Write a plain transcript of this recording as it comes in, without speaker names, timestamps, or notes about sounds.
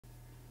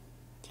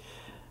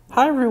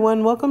Hi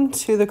everyone, welcome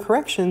to the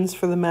corrections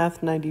for the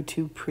Math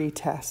 92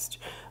 pre-test.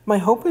 My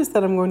hope is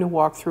that I'm going to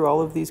walk through all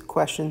of these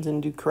questions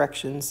and do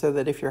corrections so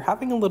that if you're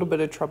having a little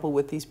bit of trouble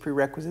with these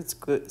prerequisite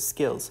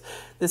skills,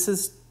 this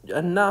is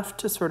enough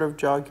to sort of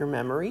jog your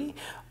memory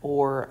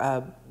or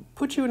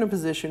put you in a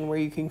position where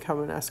you can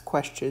come and ask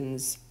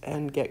questions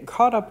and get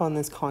caught up on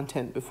this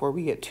content before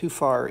we get too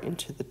far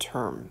into the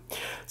term.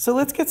 So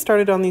let's get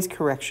started on these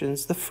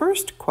corrections. The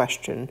first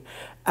question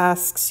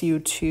asks you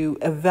to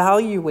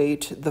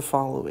evaluate the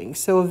following.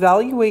 So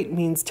evaluate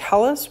means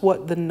tell us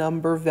what the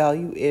number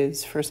value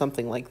is for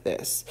something like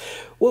this.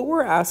 What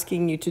we're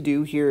asking you to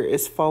do here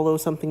is follow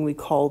something we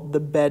call the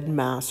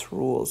BEDMAS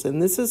rules,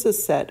 and this is a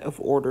set of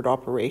ordered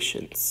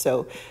operations.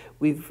 So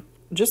we've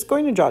just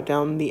going to jot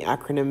down the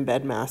acronym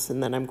BEDMAS,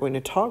 and then I'm going to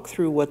talk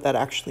through what that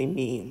actually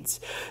means.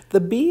 The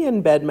B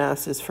in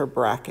BEDMAS is for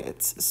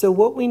brackets. So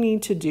what we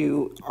need to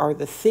do are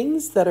the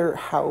things that are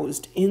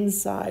housed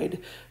inside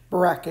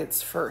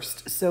brackets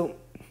first. So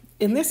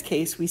in this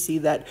case, we see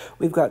that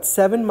we've got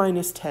 7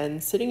 minus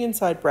 10 sitting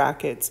inside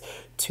brackets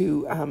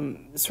to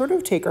sort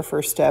of take our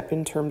first step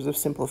in terms of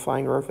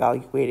simplifying or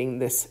evaluating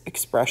this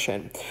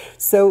expression.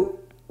 So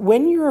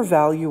when you're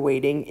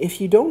evaluating, if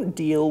you don't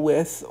deal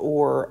with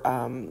or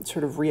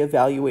sort of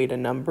reevaluate a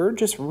number,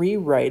 just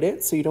rewrite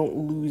it so you don't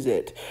lose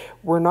it.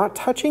 We're not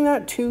touching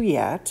that 2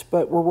 yet,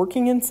 but we're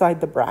working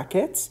inside the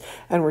brackets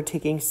and we're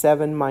taking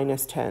 7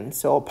 minus 10.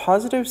 So a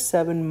positive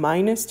 7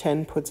 minus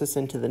 10 puts us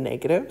into the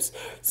negatives.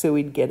 So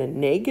we'd get a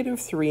negative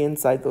 3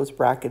 inside those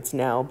brackets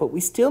now, but we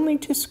still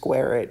need to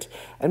square it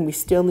and we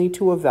still need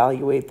to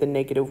evaluate the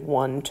negative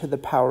 1 to the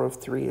power of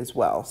 3 as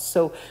well.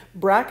 So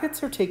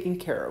brackets are taken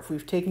care of.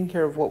 We've taken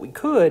care of what we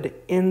could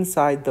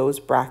inside those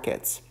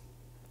brackets.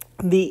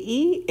 The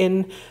E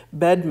in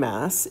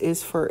BEDMAS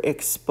is for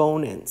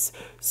exponents.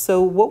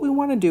 So what we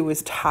want to do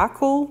is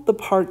tackle the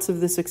parts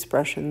of this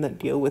expression that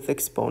deal with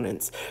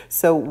exponents.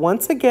 So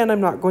once again, I'm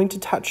not going to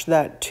touch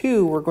that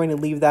 2. We're going to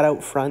leave that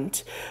out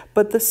front.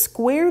 But the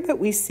square that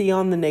we see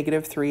on the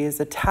negative 3 is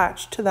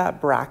attached to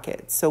that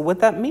bracket. So what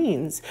that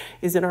means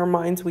is in our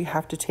minds, we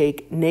have to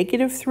take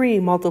negative 3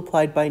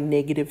 multiplied by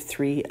negative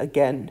 3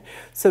 again.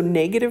 So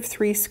negative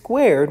 3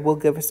 squared will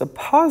give us a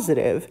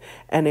positive,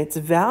 and its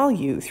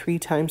value, 3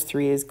 times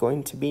 3, is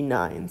going to be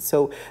 9.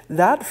 So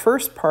that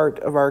first part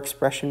of our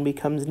expression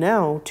becomes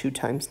now 2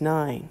 times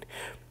 9.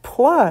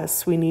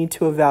 Plus, we need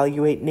to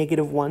evaluate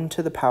negative 1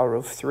 to the power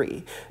of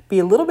 3. Be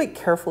a little bit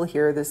careful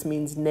here. This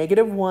means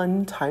negative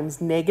 1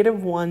 times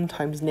negative 1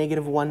 times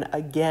negative 1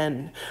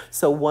 again.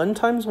 So 1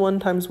 times 1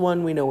 times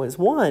 1 we know is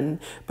 1,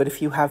 but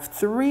if you have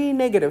 3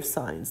 negative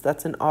signs,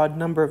 that's an odd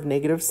number of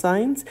negative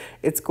signs,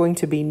 it's going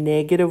to be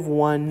negative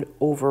 1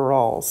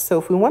 overall. So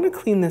if we want to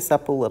clean this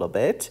up a little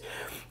bit,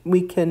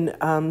 we can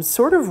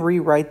sort of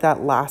rewrite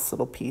that last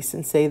little piece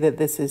and say that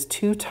this is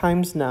 2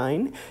 times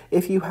 9.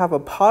 If you have a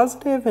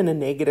positive and a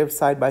negative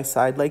side by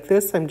side like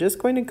this, I'm just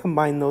going to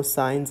combine those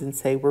signs and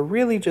say we're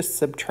really just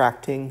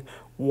subtracting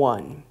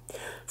 1.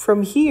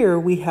 From here,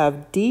 we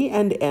have D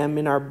and M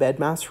in our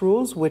BEDMAS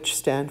rules, which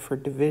stand for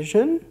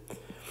division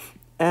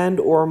and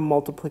or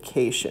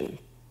multiplication.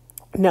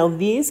 Now,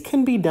 these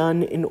can be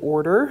done in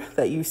order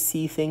that you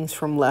see things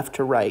from left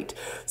to right.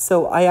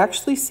 So I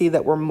actually see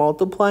that we're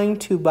multiplying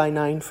 2 by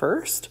 9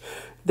 first.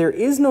 There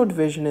is no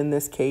division in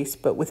this case,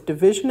 but with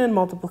division and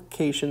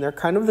multiplication, they're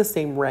kind of the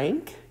same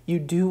rank. You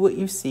do what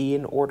you see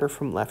in order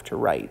from left to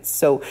right.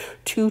 So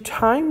 2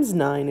 times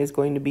 9 is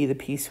going to be the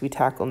piece we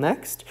tackle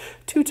next.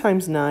 2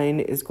 times 9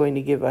 is going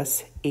to give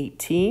us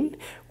 18.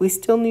 We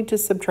still need to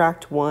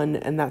subtract 1,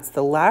 and that's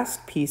the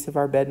last piece of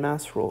our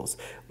BEDMAS rules.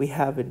 We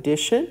have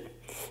addition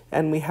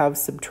and we have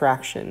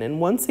subtraction.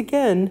 And once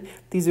again,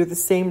 these are the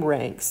same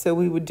ranks. So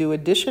we would do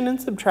addition and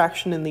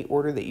subtraction in the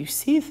order that you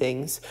see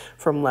things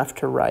from left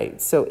to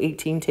right. So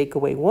 18 take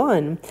away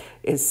 1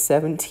 is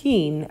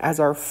 17 as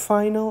our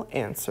final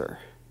answer.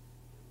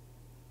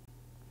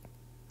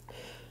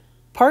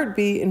 Part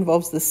B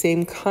involves the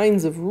same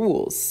kinds of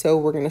rules. So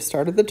we're going to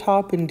start at the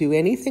top and do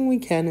anything we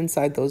can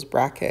inside those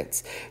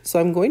brackets. So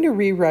I'm going to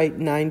rewrite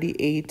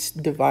 98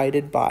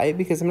 divided by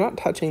because I'm not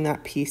touching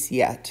that piece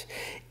yet.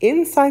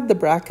 Inside the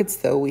brackets,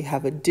 though, we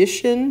have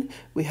addition,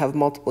 we have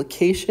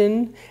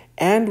multiplication,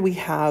 and we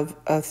have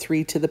a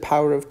 3 to the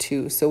power of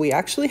 2. So we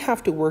actually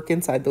have to work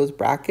inside those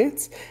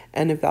brackets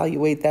and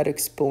evaluate that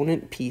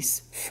exponent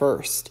piece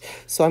first.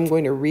 So I'm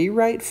going to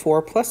rewrite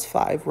 4 plus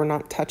 5. We're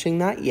not touching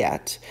that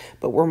yet,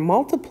 but we're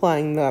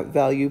multiplying that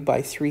value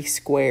by 3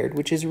 squared,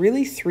 which is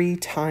really 3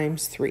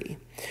 times 3.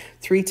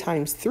 3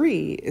 times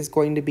 3 is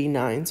going to be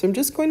 9. So I'm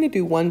just going to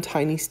do one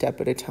tiny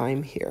step at a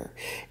time here.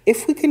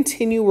 If we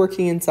continue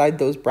working inside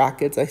those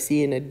brackets, I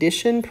see an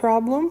addition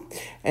problem,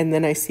 and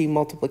then I see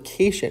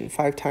multiplication,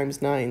 5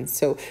 times 9.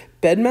 So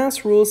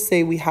BEDMAS rules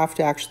say we have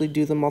to actually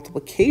do the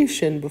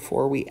multiplication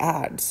before we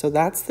add. So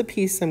that's the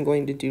piece I'm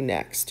going to do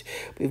next.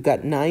 We've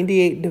got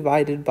 98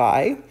 divided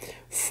by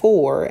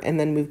 4, and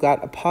then we've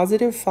got a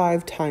positive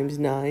 5 times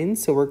 9.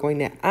 So we're going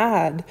to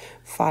add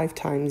 5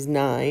 times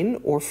 9,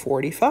 or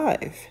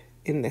 45.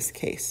 in this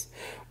case.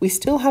 We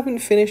still haven't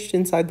finished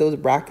inside those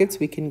brackets.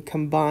 We can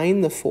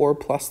combine the 4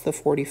 plus the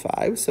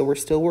 45. So we're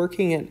still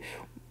working at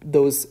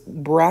those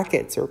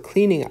brackets, or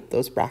cleaning up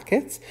those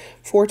brackets.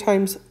 4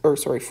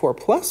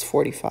 plus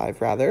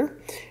 45 rather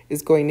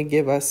is going to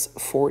give us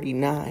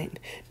 49.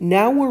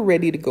 Now we're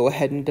ready to go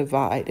ahead and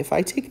divide. If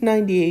I take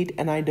 98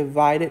 and I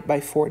divide it by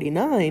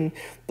 49,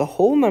 the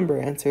whole number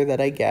answer that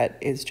I get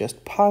is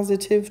just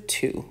positive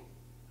 2.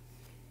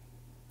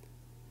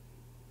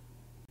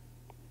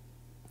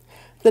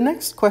 The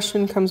next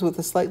question comes with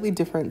a slightly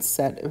different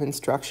set of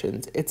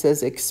instructions. It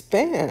says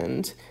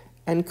expand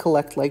and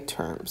collect like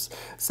terms.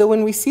 So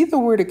when we see the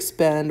word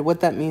expand,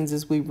 what that means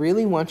is we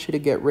really want you to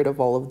get rid of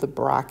all of the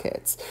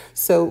brackets.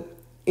 So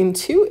in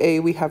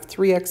 2a, we have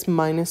 3x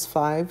minus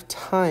 5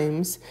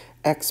 times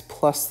x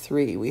plus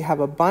 3. We have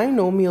a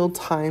binomial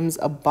times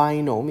a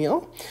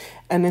binomial.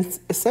 And it's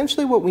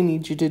essentially what we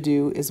need you to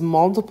do is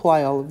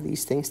multiply all of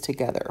these things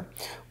together.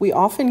 We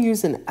often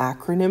use an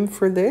acronym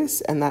for this,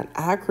 and that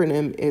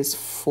acronym is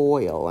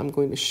FOIL. I'm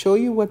going to show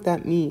you what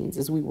that means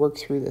as we work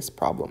through this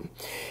problem.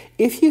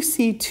 If you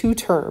see two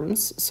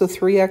terms, so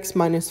 3x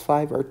minus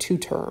 5 are two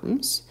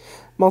terms,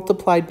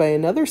 multiplied by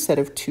another set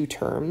of two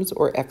terms,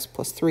 or x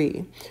plus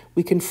 3,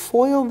 we can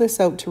FOIL this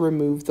out to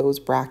remove those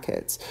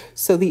brackets.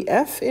 So the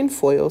F in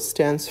FOIL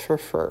stands for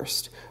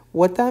first.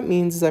 What that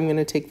means is I'm going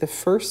to take the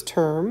first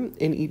term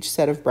in each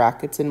set of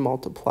brackets and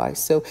multiply.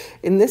 So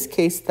in this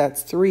case,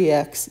 that's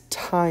 3x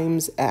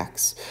times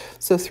x.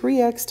 So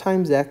 3x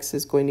times x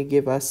is going to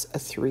give us a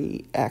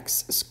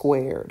 3x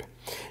squared.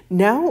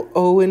 Now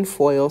O in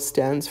FOIL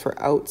stands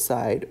for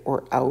outside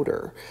or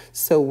outer.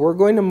 So we're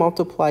going to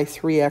multiply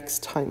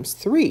 3x times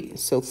 3.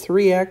 So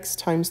 3x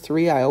times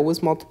 3, I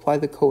always multiply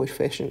the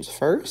coefficients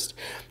first.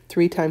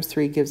 3 times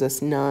 3 gives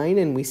us 9,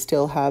 and we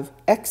still have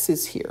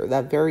x's here.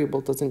 That variable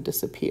doesn't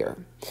disappear.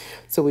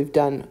 So we've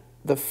done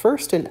the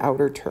first and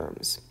outer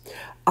terms.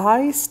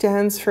 I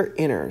stands for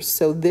inner,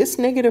 so this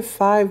negative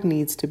 5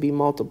 needs to be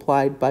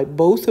multiplied by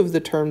both of the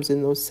terms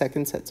in those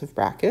second sets of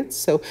brackets.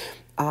 So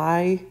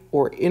I,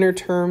 or inner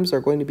terms, are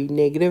going to be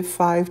negative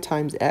 5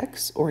 times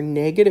x, or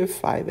negative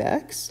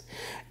 5x.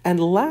 And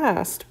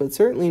last, but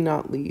certainly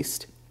not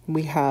least,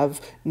 we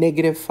have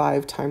negative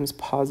 5 times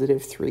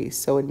positive 3.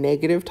 So a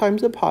negative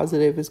times a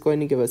positive is going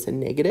to give us a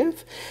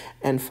negative,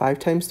 and 5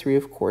 times 3,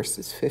 of course,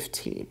 is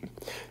 15.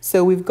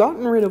 So we've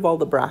gotten rid of all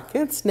the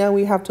brackets. Now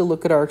we have to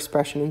look at our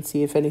expression and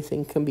see if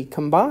anything can be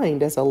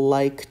combined as a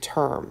like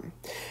term.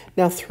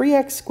 Now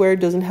 3x squared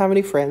doesn't have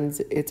any friends.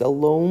 It's a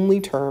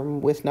lonely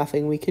term with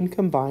nothing we can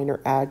combine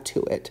or add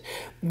to it.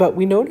 But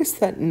we notice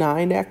that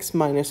 9x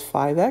minus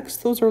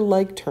 5x, those are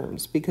like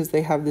terms because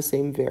they have the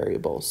same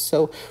variables.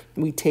 So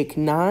we take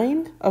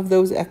 9 of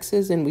those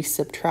x's and we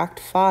subtract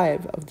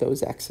 5 of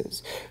those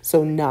x's.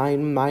 So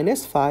 9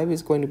 minus 5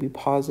 is going to be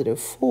positive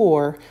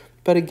 4,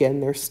 but again,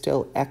 they're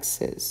still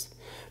x's.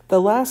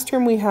 The last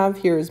term we have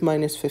here is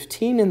minus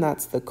 15, and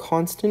that's the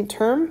constant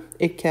term.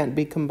 It can't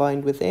be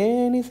combined with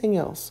anything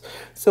else.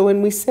 So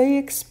when we say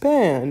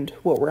expand,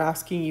 what we're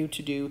asking you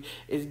to do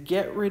is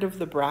get rid of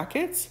the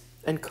brackets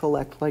and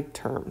collect like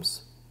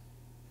terms.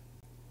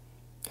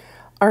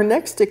 Our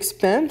next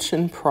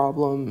expansion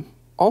problem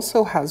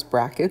also has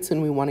brackets,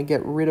 and we want to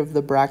get rid of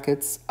the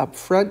brackets up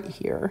front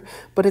here,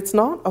 but it's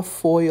not a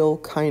FOIL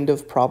kind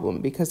of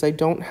problem because I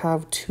don't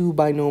have two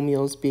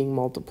binomials being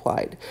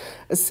multiplied.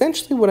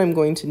 Essentially what I'm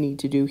going to need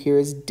to do here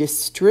is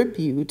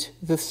distribute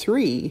the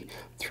 3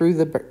 through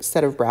the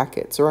set of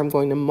brackets, or I'm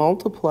going to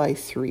multiply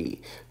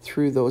 3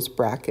 through those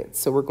brackets.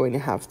 So we're going to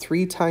have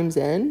 3 times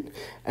n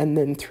and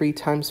then 3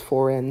 times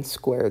 4n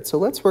squared. So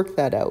let's work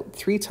that out.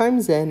 3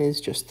 times n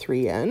is just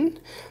 3n.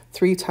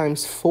 3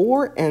 times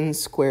 4n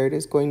squared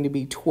is going to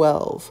be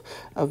 12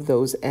 of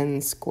those n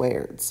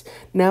squareds.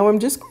 Now I'm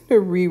just going to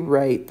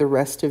rewrite the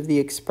rest of the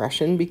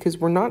expression because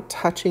we're not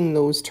touching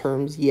those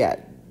terms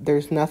yet.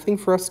 There's nothing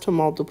for us to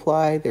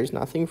multiply. There's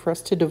nothing for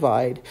us to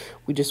divide.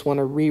 We just want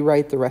to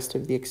rewrite the rest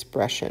of the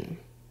expression.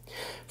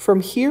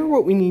 From here,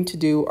 what we need to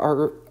do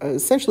are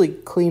essentially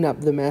clean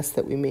up the mess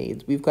that we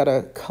made. We've got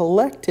to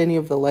collect any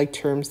of the like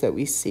terms that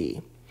we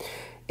see.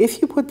 If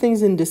you put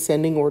things in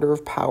descending order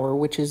of power,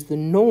 which is the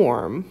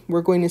norm,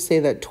 we're going to say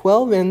that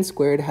 12n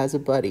squared has a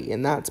buddy,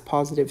 and that's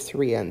positive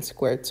 3n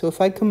squared. So if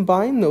I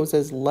combine those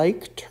as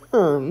like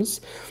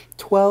terms,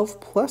 12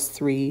 plus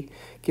 3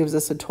 gives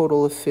us a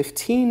total of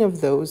 15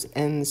 of those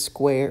n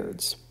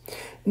squareds.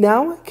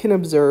 Now I can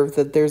observe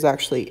that there's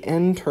actually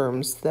n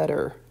terms that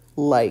are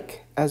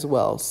like as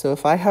well. So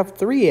if I have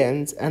 3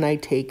 n's and I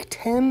take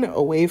 10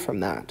 away from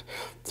that,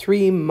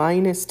 3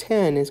 minus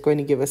 10 is going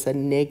to give us a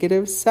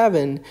negative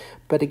 7,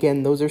 but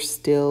again, those are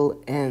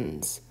still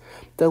n's.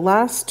 The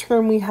last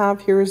term we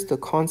have here is the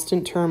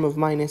constant term of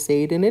minus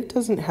 8, and it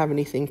doesn't have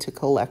anything to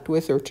collect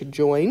with or to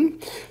join,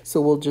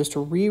 so we'll just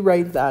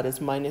rewrite that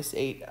as minus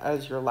 8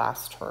 as your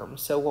last term.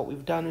 So what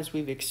we've done is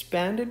we've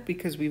expanded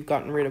because we've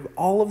gotten rid of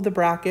all of the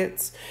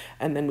brackets,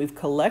 and then we've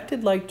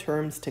collected like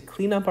terms to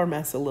clean up our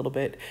mess a little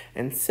bit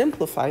and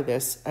simplify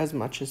this as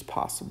much as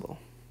possible.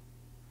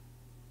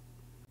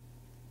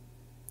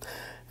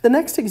 The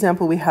next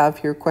example we have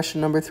here, question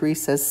number 3,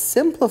 says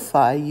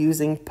simplify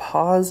using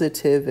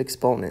positive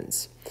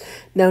exponents.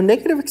 Now,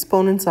 negative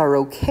exponents are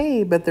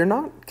okay, but they're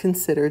not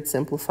considered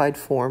simplified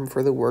form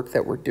for the work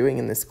that we're doing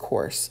in this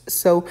course.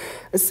 So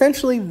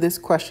essentially, this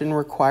question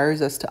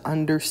requires us to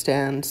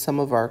understand some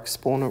of our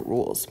exponent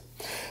rules.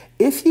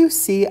 If you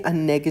see a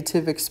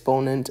negative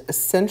exponent,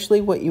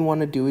 essentially what you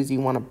want to do is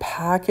you want to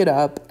pack it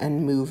up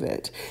and move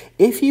it.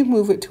 If you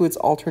move it to its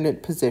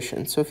alternate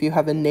position, so if you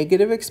have a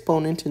negative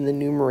exponent in the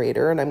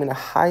numerator, and I'm going to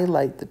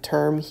highlight the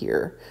term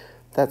here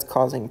that's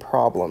causing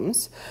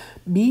problems,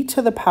 b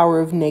to the power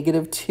of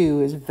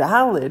 -2 is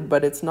valid,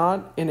 but it's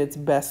not in its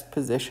best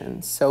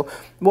position. So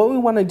what we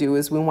want to do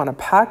is we want to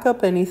pack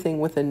up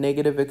anything with a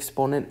negative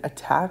exponent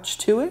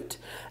attached to it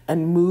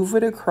and move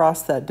it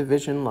across that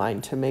division line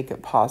to make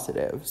it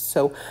positive.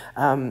 So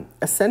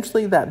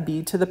essentially that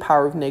b to the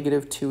power of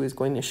 -2 is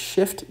going to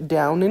shift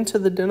down into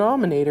the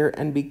denominator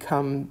and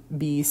become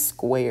b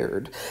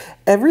squared.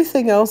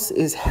 Everything else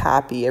is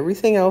happy.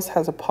 Everything else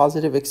has a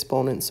positive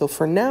exponent. So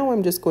for now,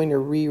 I'm just going to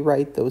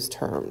rewrite those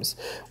terms.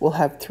 We'll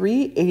have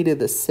 3a to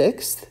the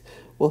 6th.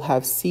 We'll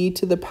have c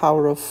to the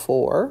power of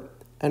 4.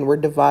 And we're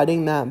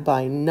dividing that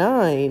by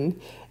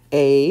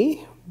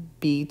 9a.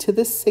 b to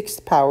the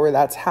 6th power,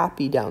 that's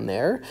happy down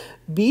there.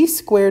 B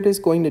squared is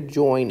going to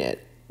join it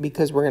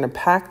because we're going to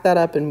pack that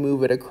up and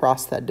move it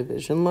across that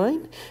division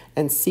line.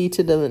 And c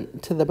to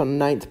the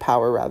 9th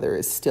power, rather,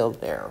 is still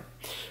there.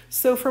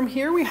 So from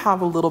here, we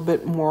have a little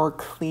bit more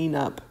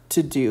cleanup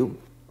to do.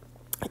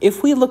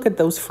 If we look at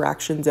those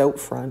fractions out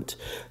front,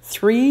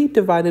 3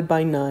 divided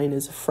by 9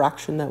 is a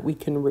fraction that we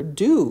can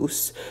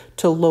reduce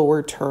to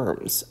lower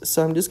terms.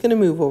 So I'm just going to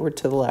move over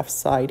to the left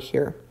side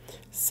here.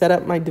 Set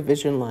up my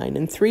division line,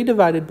 and 3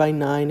 divided by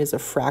 9 is a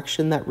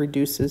fraction that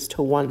reduces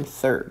to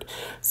 1/3.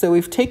 So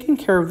we've taken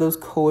care of those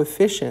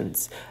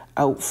coefficients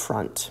out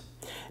front.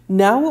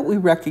 Now what we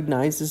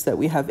recognize is that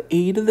we have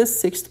a to the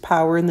 6th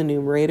power in the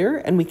numerator,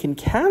 and we can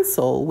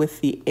cancel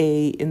with the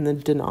a in the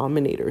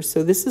denominator.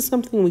 So this is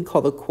something we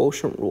call the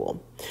quotient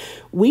rule.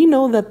 We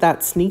know that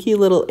that sneaky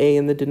little a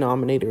in the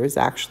denominator is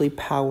actually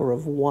power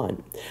of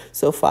 1.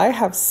 So if I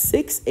have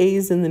 6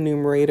 a's in the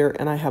numerator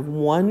and I have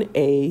 1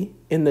 a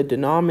in the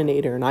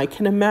denominator, and I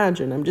can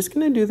imagine, I'm just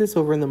going to do this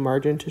over in the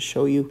margin to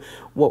show you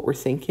what we're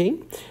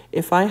thinking.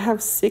 If I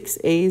have 6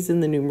 a's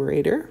in the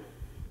numerator,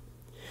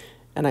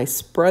 and I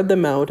spread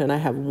them out and I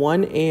have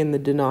 1a in the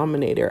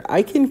denominator,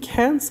 I can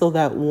cancel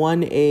that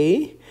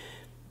 1a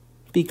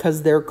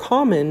because they're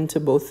common to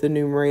both the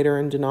numerator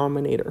and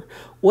denominator.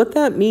 What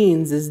that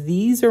means is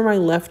these are my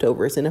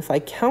leftovers, and if I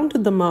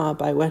counted them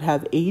up, I would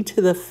have a to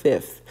the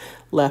 5th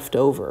left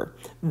over.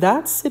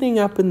 That's sitting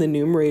up in the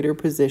numerator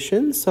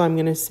position, so I'm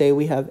going to say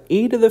we have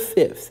a to the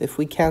 5th if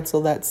we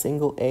cancel that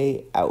single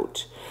a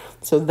out.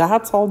 So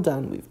that's all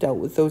done. We've dealt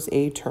with those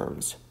a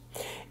terms.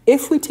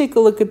 If we take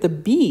a look at the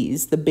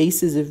b's, the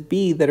bases of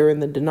b that are in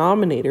the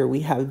denominator,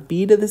 we have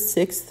b to the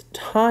 6th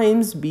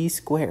times b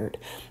squared.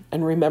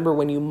 And remember,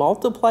 when you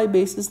multiply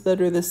bases that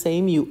are the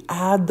same, you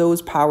add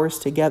those powers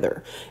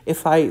together.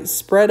 If I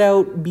spread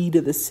out b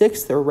to the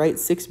 6th or write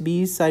 6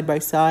 b's side by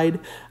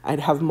side, I'd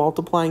have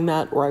multiplying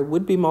that, or I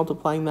would be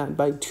multiplying that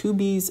by 2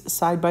 b's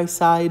side by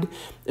side.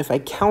 If I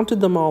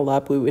counted them all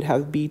up, we would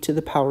have b to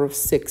the power of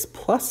 6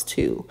 plus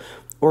 2,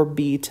 or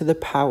b to the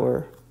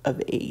power of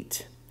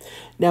 8.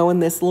 Now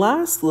in this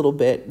last little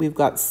bit, we've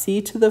got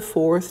c to the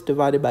 4th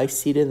divided by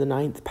c to the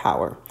 9th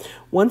power.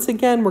 Once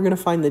again, we're going to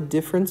find the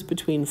difference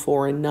between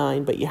 4 and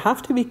 9, but you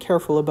have to be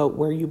careful about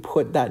where you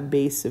put that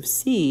base of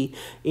c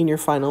in your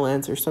final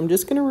answer. So I'm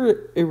just going to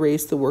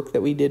erase the work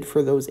that we did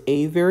for those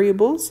a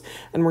variables,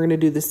 and we're going to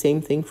do the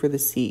same thing for the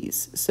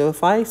c's. So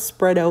if I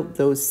spread out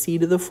those c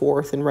to the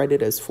 4th and write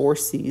it as 4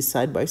 c's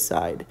side by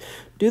side,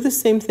 do the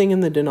same thing in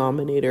the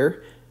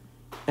denominator,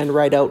 and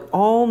write out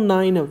all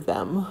 9 of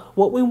them.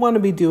 What we want to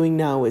be doing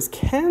now is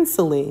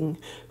canceling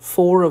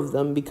 4 of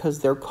them because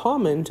they're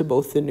common to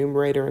both the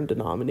numerator and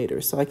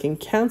denominator. So I can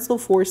cancel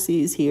 4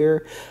 c's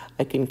here,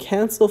 I can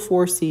cancel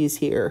 4 c's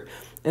here,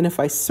 and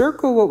if I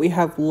circle what we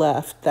have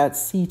left,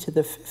 that's c to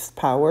the 5th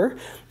power,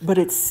 but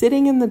it's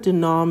sitting in the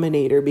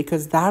denominator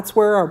because that's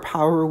where our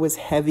power was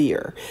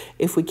heavier.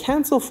 If we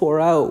cancel 4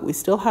 out, we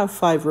still have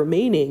 5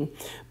 remaining,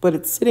 but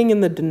it's sitting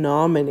in the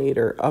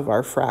denominator of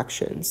our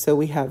fraction. So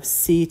we have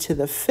c to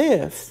the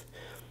 5th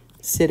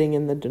sitting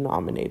in the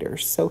denominator.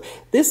 So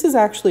this is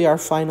actually our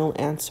final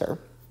answer.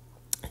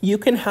 You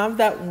can have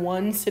that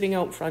 1 sitting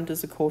out front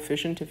as a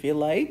coefficient if you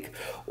like,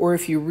 or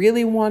if you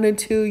really wanted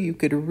to, you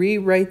could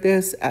rewrite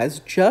this as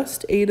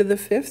just a to the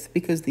 5th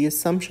because the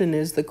assumption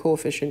is the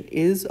coefficient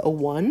is a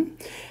 1,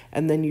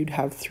 and then you'd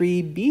have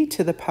 3b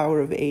to the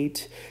power of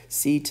 8,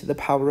 c to the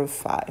power of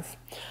 5.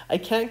 I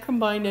can't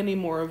combine any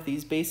more of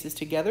these bases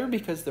together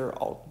because they're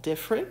all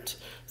different,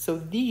 so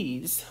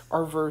these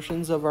are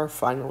versions of our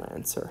final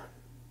answer.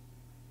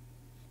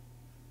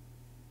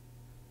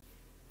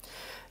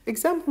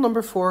 Example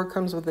number 4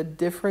 comes with a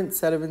different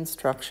set of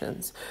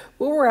instructions.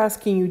 What we're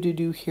asking you to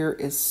do here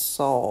is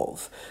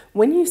solve.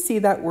 When you see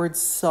that word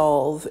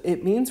solve,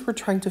 it means we're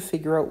trying to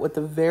figure out what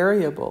the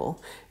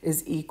variable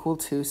is equal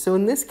to. So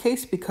in this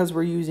case, because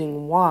we're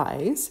using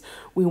y's,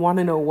 we want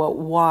to know what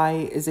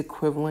y is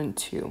equivalent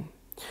to.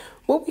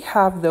 What we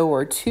have, though,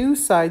 are two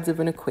sides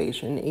of an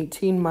equation,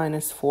 18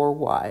 minus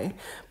 4y,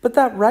 but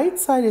that right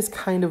side is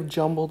kind of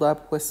jumbled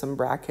up with some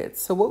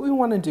brackets. So what we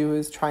want to do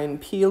is try and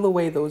peel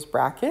away those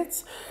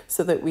brackets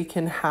so that we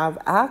can have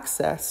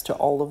access to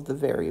all of the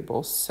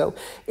variables. So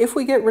if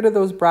we get rid of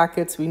those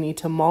brackets, we need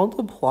to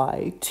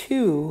multiply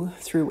 2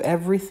 through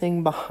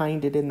everything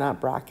behind it in that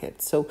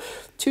bracket. So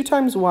 2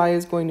 times y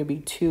is going to be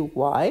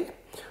 2y.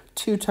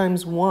 2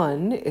 times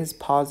 1 is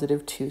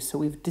positive 2. So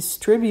we've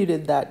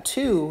distributed that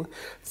 2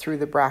 through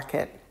the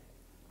bracket.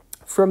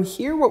 From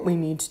here, what we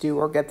need to do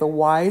are get the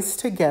y's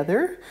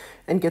together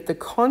and get the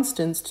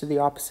constants to the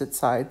opposite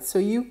side. So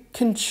you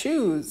can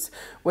choose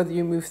whether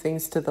you move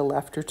things to the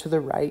left or to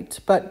the right,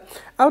 but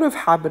out of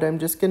habit, I'm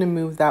just going to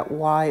move that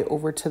y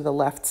over to the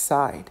left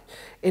side.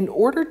 In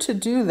order to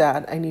do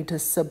that, I need to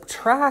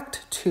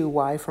subtract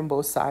 2y from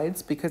both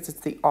sides because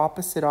it's the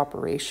opposite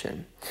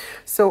operation.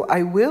 So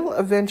I will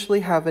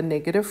eventually have a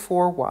negative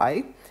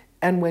 4y,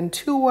 and when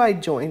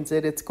 2y joins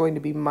it, it's going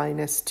to be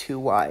minus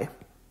 2y.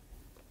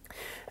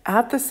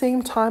 At the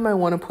same time, I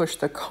want to push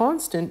the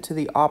constant to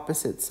the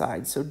opposite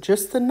side, so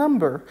just the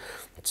number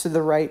to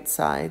the right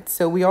side.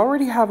 So we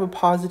already have a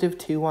positive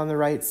 2 on the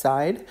right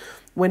side.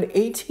 When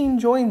 18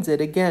 joins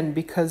it, again,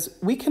 because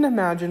we can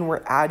imagine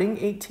we're adding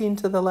 18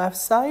 to the left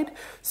side,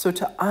 so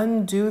to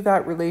undo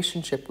that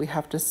relationship, we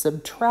have to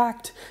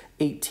subtract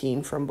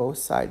 18 from both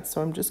sides.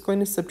 So I'm just going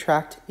to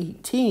subtract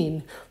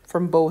 18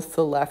 from both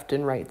the left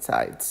and right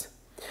sides.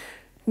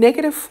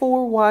 Negative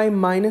 4y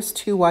minus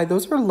 2y,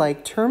 those are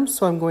like terms,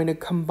 so I'm going to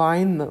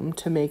combine them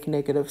to make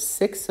negative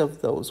 6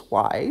 of those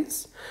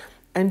y's.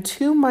 And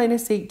 2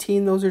 minus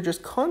 18, those are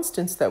just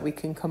constants that we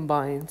can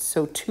combine.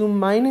 So 2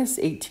 minus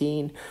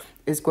 18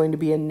 is going to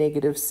be a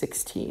negative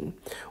 16.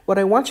 What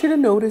I want you to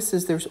notice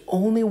is there's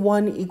only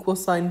one equal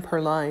sign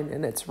per line,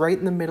 and it's right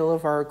in the middle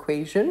of our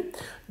equation.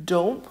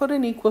 Don't put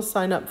an equal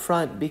sign up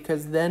front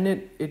because then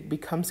it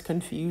becomes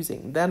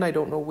confusing. Then I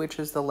don't know which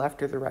is the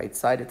left or the right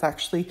side. It's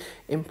actually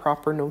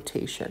improper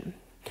notation.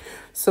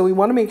 So we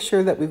want to make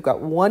sure that we've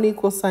got one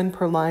equal sign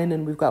per line,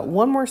 and we've got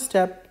one more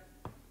step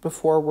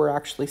before we're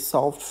actually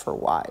solved for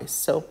y.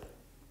 So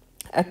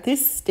at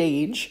this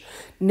stage,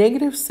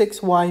 negative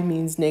 6y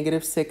means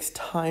negative 6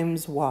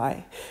 times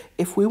y.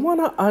 If we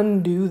want to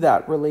undo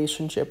that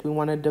relationship, we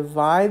want to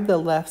divide the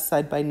left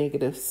side by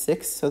negative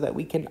 6 so that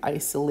we can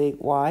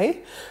isolate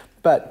y.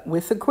 But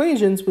with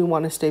equations, we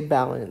want to stay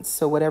balanced.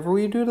 So whatever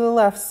we do to the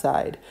left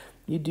side,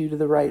 you do to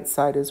the right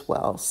side as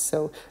well.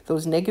 So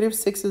those negative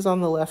 6's on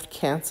the left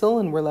cancel,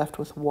 and we're left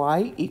with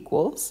y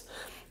equals.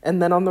 And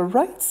then on the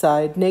right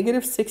side,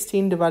 negative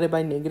 16 divided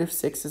by negative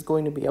 6 is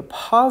going to be a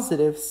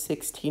positive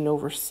 16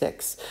 over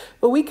 6.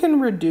 But we can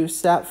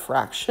reduce that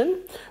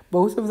fraction.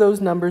 Both of those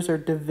numbers are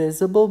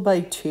divisible by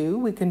 2.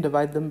 We can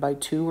divide them by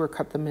 2 or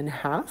cut them in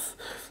half.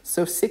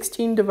 So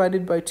 16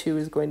 divided by 2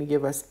 is going to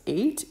give us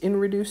 8 in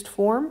reduced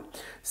form.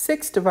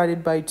 6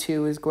 divided by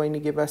 2 is going to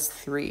give us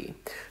 3.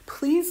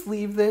 Please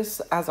leave this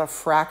as a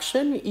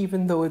fraction,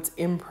 even though it's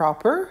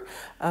improper,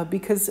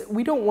 because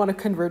we don't want to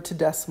convert to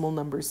decimal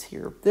numbers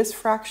here. This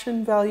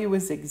fraction value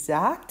is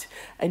exact,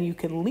 and you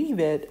can leave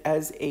it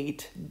as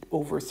 8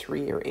 over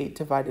 3 or 8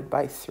 divided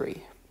by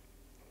 3.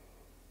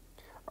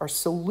 Our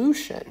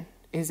solution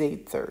is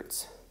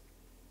 8/3.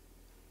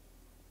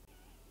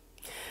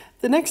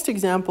 The next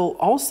example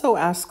also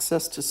asks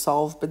us to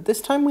solve, but this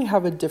time we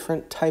have a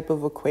different type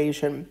of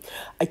equation.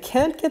 I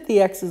can't get the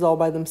x's all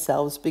by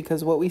themselves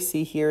because what we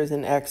see here is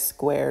an x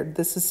squared.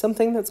 This is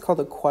something that's called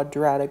a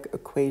quadratic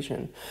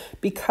equation.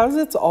 Because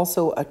it's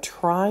also a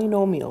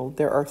trinomial,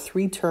 there are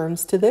 3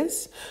 terms to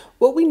this.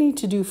 What we need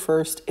to do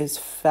first is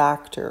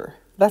factor.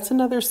 That's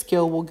another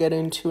skill we'll get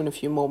into in a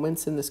few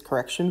moments in this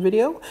correction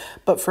video.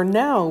 But for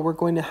now, we're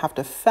going to have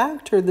to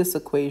factor this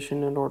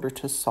equation in order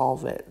to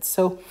solve it.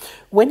 So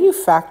when you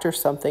factor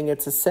something,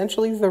 it's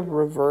essentially the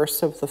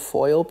reverse of the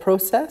FOIL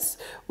process.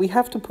 We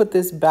have to put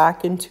this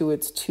back into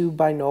its 2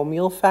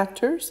 binomial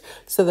factors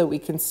so that we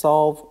can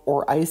solve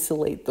or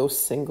isolate those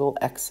single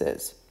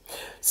x's.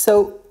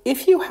 So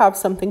if you have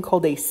something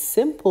called a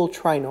simple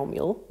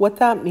trinomial, what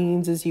that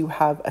means is you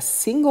have a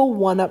single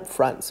 1 up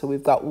front. So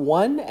we've got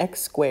 1x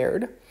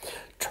squared.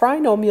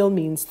 Trinomial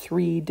means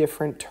 3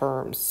 different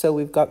terms. So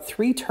we've got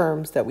 3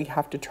 terms that we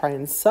have to try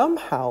and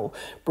somehow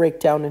break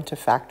down into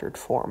factored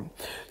form.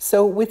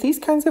 So with these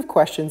kinds of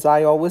questions,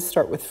 I always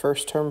start with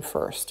first term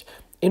first.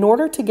 In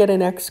order to get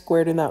an x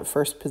squared in that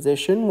first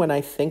position, when I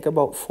think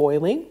about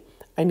foiling,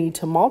 I need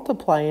to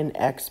multiply an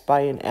x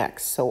by an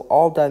x. So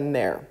all done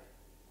there.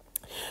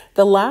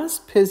 The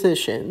last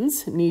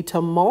positions need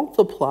to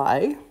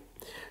multiply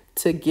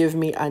to give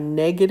me a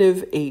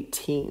negative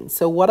 18.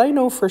 So what I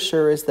know for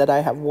sure is that I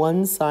have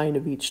one sign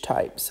of each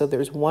type. So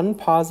there's one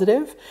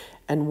positive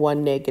and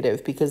 1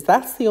 negative, because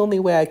that's the only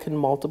way I can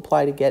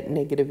multiply to get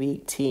negative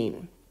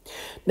 18.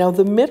 Now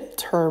the middle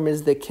term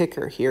is the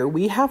kicker here.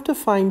 We have to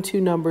find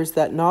two numbers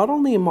that not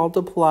only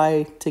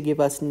multiply to give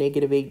us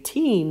negative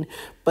 18,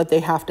 but they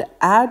have to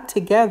add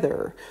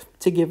together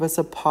to give us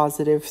a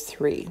positive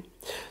 3.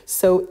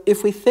 So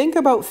if we think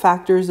about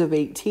factors of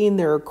 18,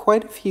 there are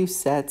quite a few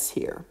sets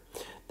here.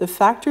 The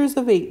factors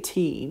of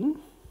 18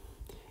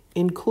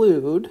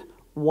 include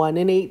 1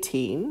 and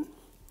 18.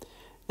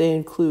 They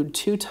include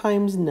 2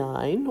 times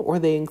 9, or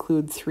they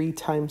include 3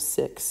 times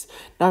 6.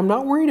 Now, I'm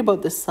not worried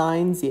about the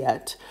signs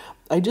yet.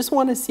 I just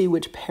want to see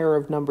which pair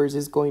of numbers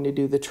is going to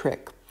do the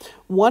trick.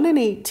 1 and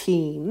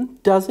 18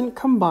 doesn't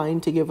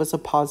combine to give us a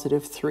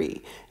positive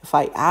 3. If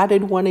I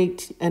added 1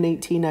 and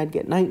 18, I'd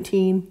get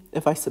 19.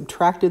 If I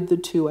subtracted the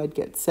 2, I'd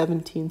get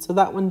 17. So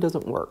that one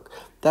doesn't work.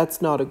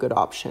 That's not a good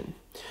option.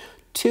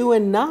 2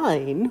 and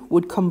 9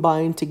 would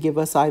combine to give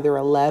us either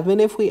 11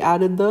 if we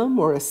added them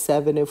or a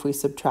 7 if we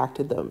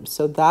subtracted them.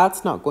 So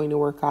that's not going to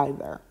work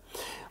either.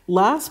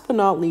 Last but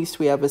not least,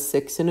 we have a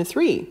 6 and a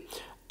 3.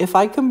 If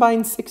I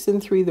combine 6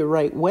 and 3 the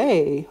right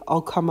way,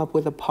 I'll come up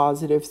with a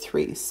positive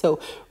 3. So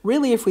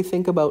really, if we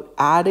think about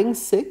adding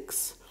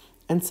 6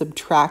 and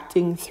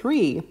subtracting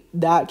 3,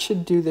 that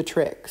should do the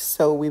trick.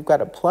 So we've got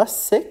a plus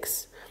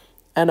 6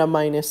 and a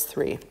minus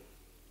 3.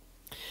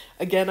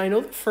 Again, I know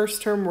the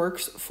first term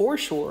works for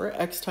sure.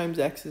 X times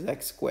x is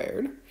x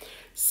squared.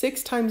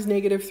 6 times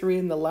negative 3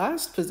 in the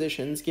last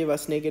positions give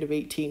us negative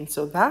 18,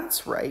 so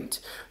that's right.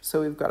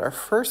 So we've got our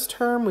first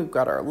term, we've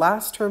got our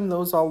last term,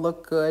 those all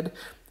look good.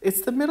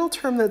 It's the middle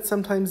term that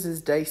sometimes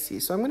is dicey,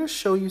 so I'm going to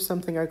show you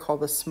something I call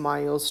the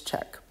smiles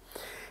check.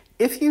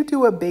 If you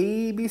do a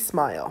baby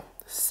smile,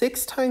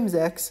 6 times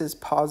x is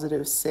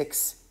positive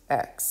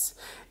 6x.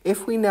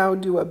 If we now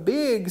do a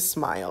big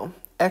smile,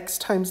 x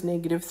times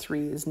negative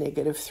 3 is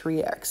negative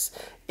 3x.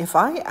 If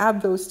I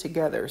add those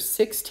together,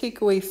 6 take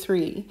away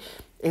 3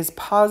 is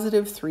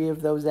positive 3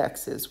 of those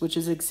x's, which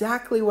is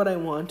exactly what I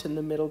want in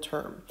the middle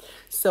term.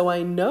 So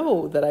I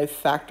know that I've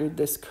factored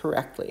this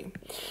correctly.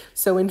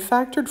 So in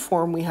factored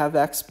form, we have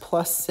x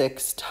plus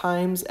 6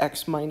 times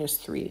x minus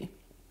 3.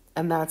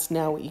 And that's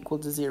now equal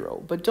to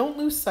 0. But don't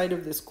lose sight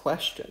of this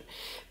question.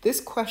 This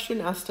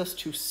question asked us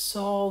to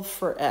solve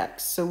for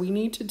x. So we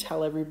need to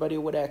tell everybody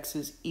what x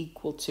is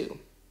equal to.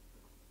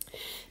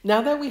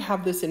 Now that we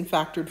have this in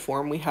factored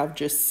form, we have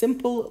just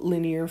simple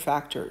linear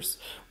factors.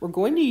 We're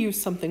going to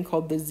use something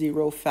called the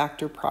zero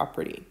factor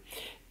property.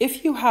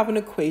 If you have an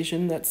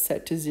equation that's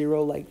set to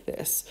 0 like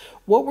this,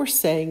 what we're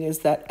saying is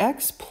that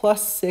x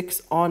plus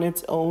 6 on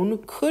its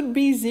own could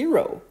be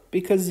 0,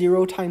 because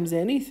 0 times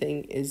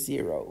anything is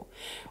 0.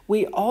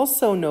 We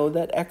also know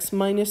that x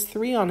minus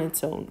 3 on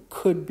its own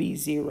could be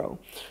 0.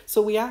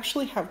 So we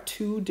actually have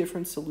two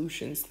different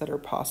solutions that are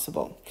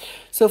possible.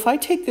 So if I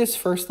take this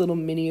first little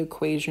mini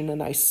equation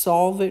and I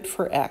solve it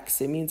for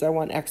x, it means I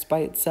want x by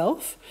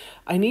itself.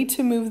 I need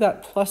to move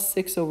that plus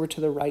 6 over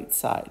to the right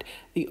side.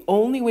 The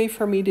only way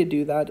for me to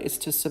do that is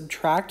to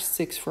subtract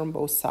 6 from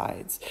both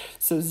sides.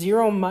 So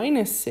 0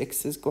 minus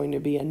 6 is going to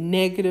be a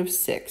negative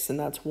 6, and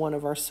that's one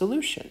of our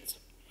solutions.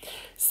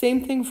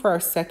 Same thing for our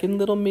second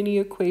little mini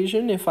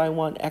equation. If I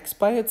want x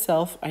by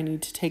itself, I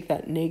need to take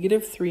that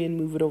negative 3 and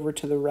move it over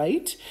to the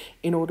right.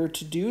 In order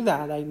to do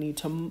that, I need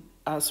to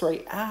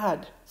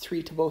add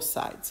 3 to both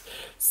sides.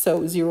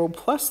 So 0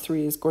 plus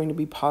 3 is going to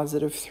be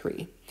positive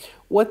 3.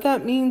 What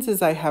that means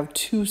is I have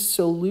two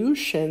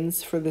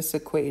solutions for this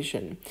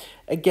equation.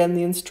 Again,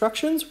 the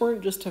instructions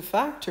weren't just to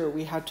factor,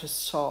 we had to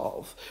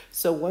solve.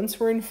 So once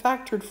we're in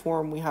factored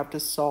form, we have to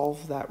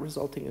solve that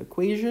resulting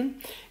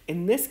equation.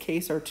 In this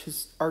case,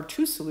 our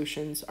two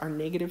solutions are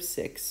negative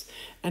 6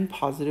 and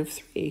positive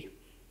 3.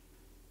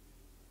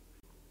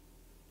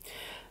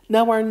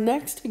 Now our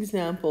next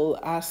example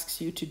asks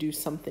you to do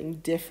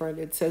something different.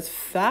 It says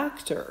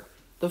factor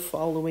the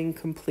following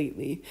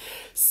completely.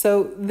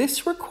 So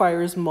this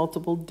requires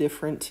multiple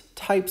different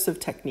types of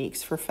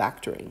techniques for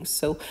factoring.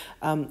 So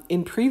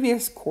in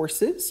previous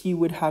courses, you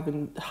would have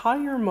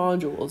entire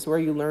modules where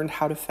you learned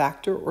how to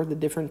factor or the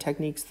different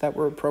techniques that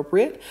were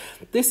appropriate.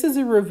 This is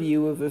a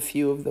review of a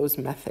few of those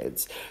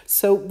methods.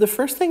 So the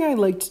first thing I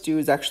like to do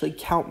is actually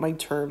count my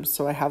terms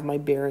so I have my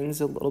bearings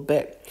a little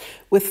bit.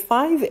 With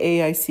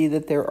 5a, I see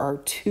that there are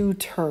 2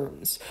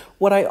 terms.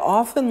 What I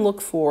often look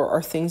for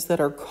are things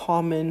that are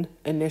common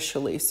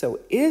initially. So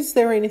is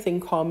there anything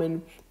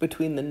common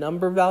between the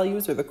number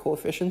values or the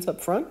coefficients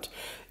up front?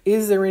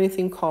 Is there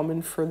anything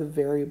common for the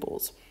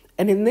variables?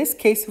 And in this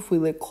case, if we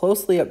look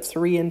closely at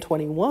 3 and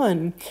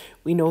 21,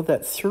 we know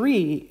that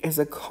 3 is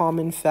a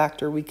common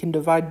factor. We can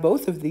divide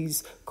both of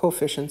these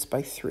coefficients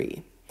by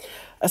 3.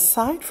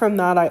 Aside from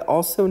that, I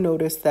also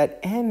notice that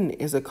n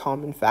is a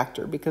common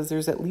factor because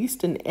there's at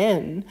least an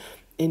n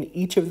in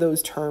each of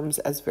those terms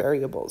as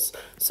variables.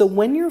 So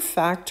when you're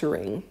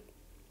factoring,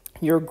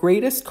 Your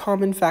greatest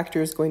common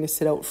factor is going to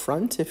sit out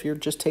front if you're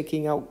just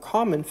taking out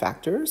common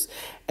factors.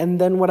 And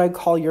then what I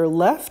call your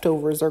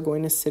leftovers are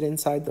going to sit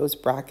inside those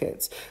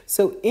brackets.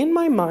 So in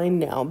my mind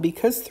now,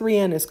 because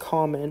 3n is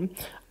common,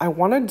 I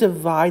want to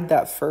divide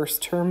that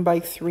first term by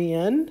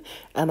 3n,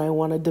 and I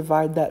want to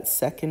divide that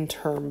second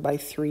term by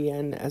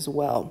 3n as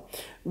well.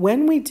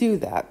 When we do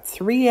that,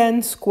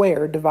 3n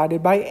squared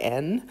divided by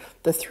n,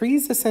 the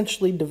 3's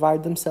essentially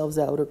divide themselves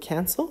out or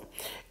cancel.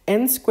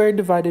 N squared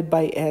divided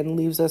by n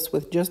leaves us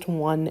with just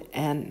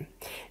 1n.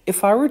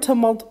 If I were to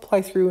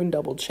multiply through and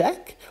double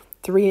check,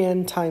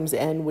 3n times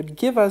n would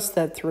give us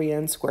that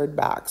 3n squared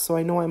back, so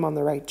I know I'm on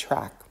the right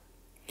track.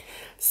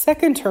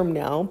 Second term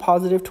now,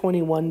 positive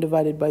 21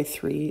 divided by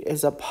 3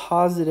 is a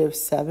positive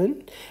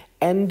 7.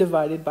 N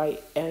divided by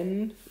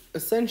n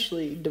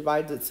essentially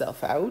divides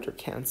itself out or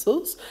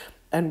cancels,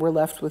 and we're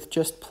left with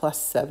just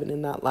plus 7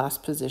 in that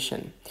last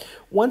position.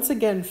 Once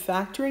again,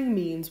 factoring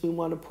means we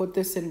want to put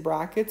this in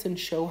brackets and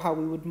show how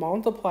we would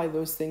multiply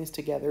those things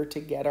together to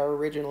get our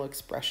original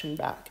expression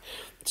back.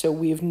 So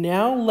we've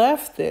now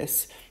left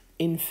this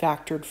in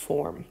factored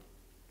form.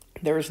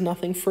 There is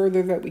nothing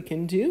further that we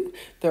can do.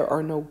 There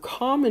are no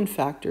common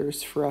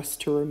factors for us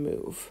to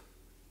remove.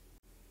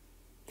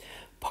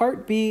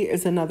 Part B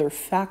is another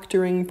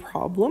factoring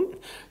problem.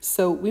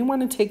 So we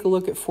want to take a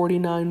look at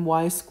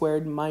 49y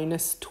squared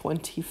minus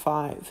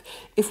 25.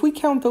 If we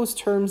count those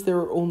terms, there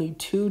are only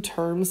 2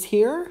 terms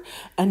here,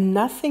 and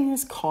nothing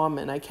is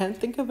common. I can't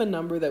think of a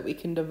number that we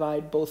can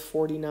divide both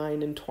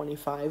 49 and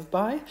 25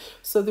 by.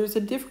 So there's a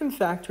different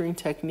factoring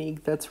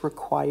technique that's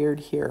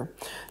required here.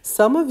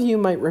 Some of you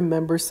might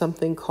remember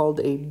something called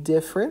a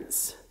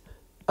difference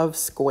of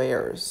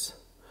squares.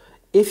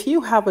 If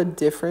you have a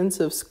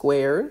difference of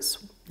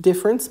squares,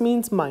 difference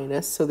means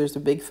minus, so there's a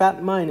big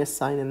fat minus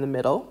sign in the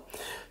middle.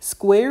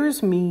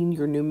 Squares mean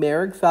your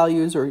numeric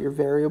values or your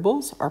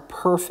variables are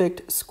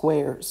perfect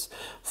squares.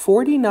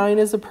 49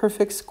 is a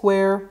perfect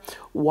square,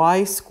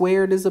 y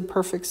squared is a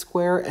perfect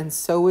square, and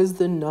so is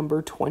the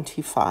number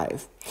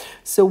 25.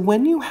 So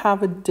when you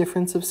have a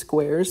difference of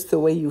squares, the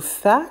way you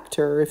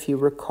factor, if you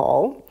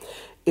recall,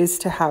 is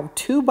to have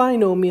 2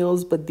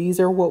 binomials, but these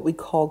are what we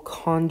call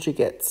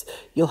conjugates.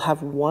 You'll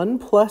have 1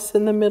 plus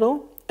in the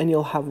middle, and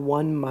you'll have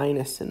 1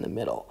 minus in the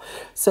middle.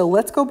 So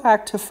let's go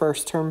back to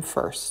first term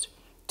first.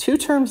 2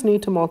 terms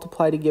need to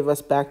multiply to give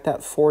us back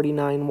that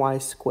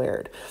 49y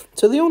squared.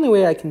 So the only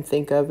way I can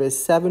think of is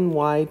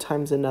 7y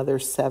times another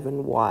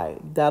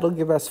 7y. That'll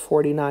give us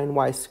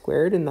 49y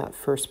squared in that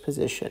first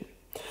position.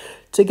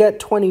 To get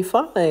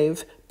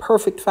 25,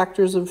 perfect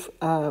factors of,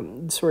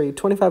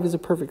 25 is a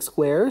perfect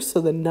square,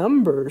 so the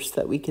numbers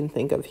that we can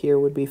think of here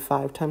would be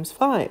 5 times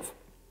 5.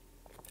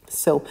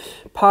 So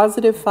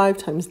positive 5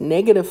 times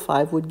negative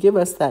 5 would give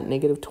us that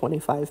negative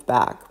 25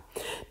 back.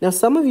 Now,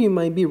 some of you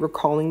might be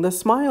recalling the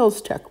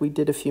SMILES check we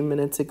did a few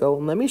minutes ago,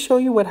 and let me show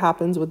you what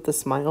happens with the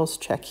SMILES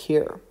check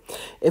here.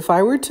 If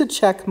I were to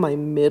check my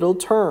middle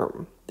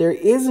term, there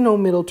is no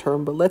middle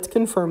term, but let's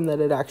confirm that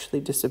it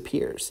actually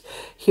disappears.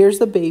 Here's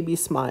the baby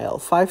smile.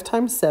 5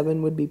 times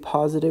 7 would be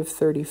positive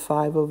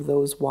 35 of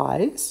those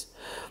y's.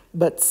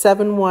 But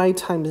 7y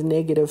times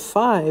negative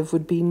 5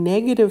 would be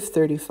negative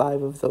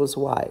 35 of those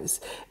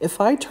y's.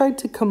 If I tried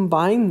to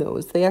combine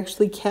those, they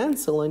actually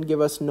cancel and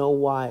give us no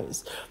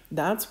y's.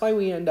 That's why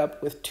we end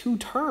up with 2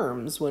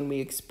 terms when we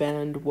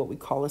expand what we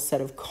call a set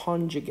of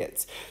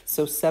conjugates.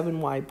 So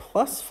 7y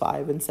plus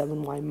 5 and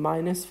 7y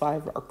minus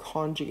 5 are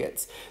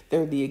conjugates.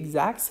 They're the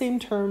exact same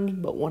terms,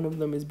 but one of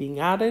them is being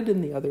added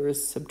and the other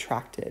is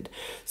subtracted.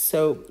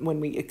 So when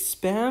we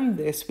expand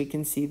this, we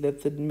can see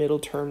that the middle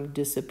term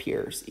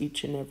disappears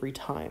each and every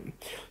time.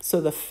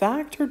 So the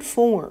factored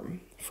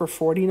form for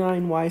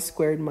 49y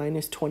squared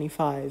minus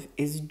 25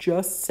 is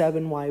just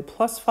 7y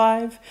plus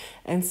 5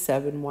 and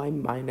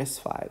 7y minus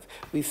 5.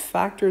 We've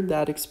factored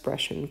that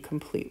expression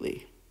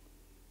completely.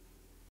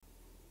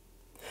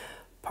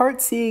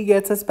 Part C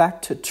gets us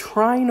back to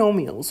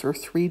trinomials, or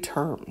 3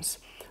 terms.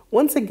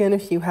 Once again,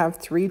 if you have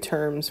 3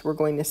 terms, we're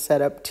going to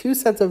set up 2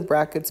 sets of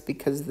brackets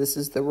because this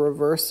is the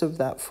reverse of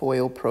that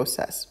FOIL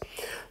process.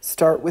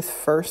 Start with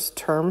first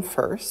term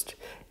first.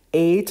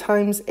 A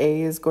times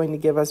A is going to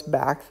give us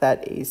back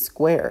that A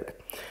squared.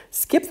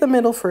 Skip the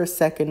middle for a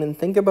second and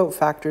think about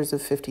factors of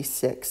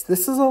 56.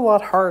 This is a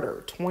lot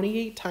harder.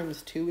 28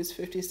 times 2 is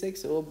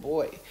 56, oh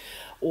boy.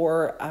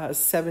 Or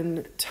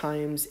 7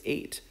 times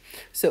 8.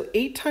 So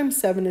 8 times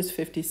 7 is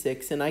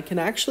 56, and I can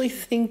actually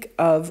think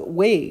of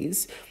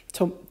ways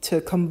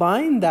to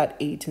combine that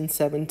 8 and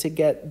 7 to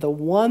get the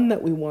 1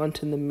 that we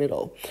want in the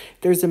middle.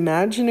 There's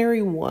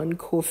imaginary 1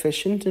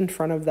 coefficient in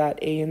front of that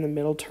A in the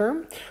middle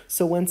term.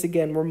 So once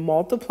again, we're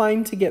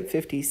multiplying to get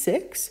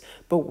 56,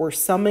 but we're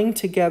summing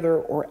together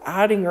or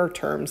adding our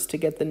terms to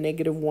get the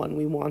negative 1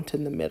 we want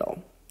in the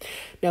middle.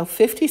 Now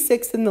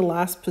 56 in the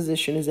last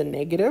position is a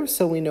negative,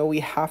 so we know we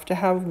have to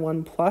have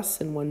 1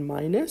 plus and 1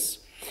 minus.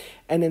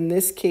 And in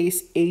this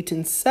case, 8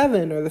 and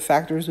 7 are the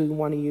factors we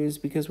want to use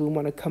because we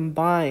want to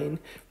combine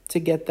to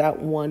get that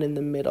 1 in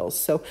the middle.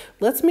 So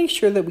let's make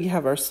sure that we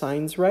have our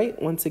signs right.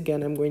 Once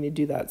again, I'm going to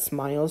do that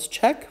SMILES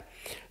check.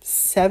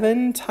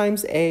 7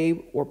 times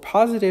a, or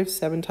positive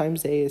 7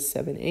 times a, is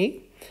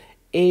 7a.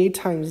 A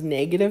times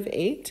negative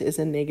 8 is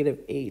a negative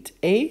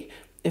 8a.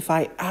 If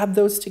I add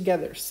those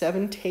together,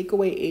 7 take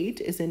away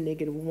 8 is a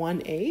negative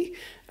 1a,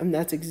 and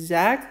that's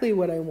exactly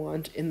what I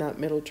want in that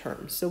middle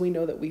term. So we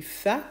know that we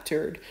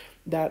factored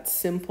that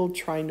simple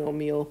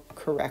trinomial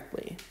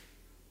correctly.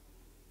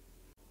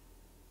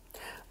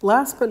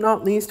 Last but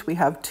not least, we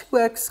have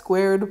 2x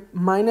squared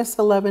minus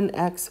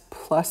 11x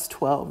plus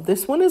 12.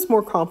 This one is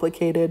more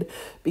complicated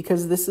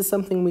because this is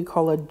something we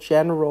call a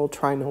general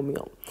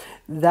trinomial.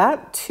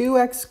 That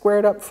 2x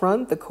squared up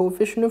front, the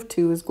coefficient of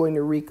 2, is going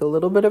to wreak a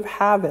little bit of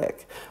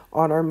havoc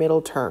on our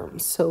middle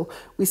terms. So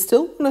we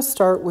still want to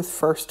start with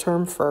first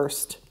term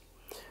first.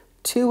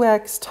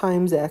 2x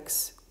times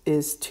x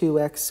is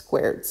 2x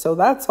squared. So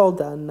that's all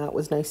done. That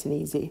was nice and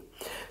easy.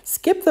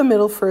 Skip the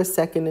middle for a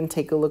second and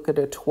take a look at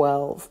a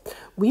 12.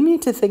 We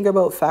need to think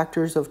about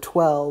factors of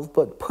 12,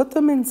 but put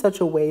them in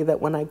such a way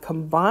that when I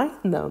combine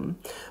them,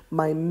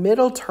 my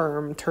middle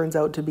term turns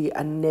out to be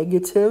a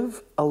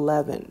negative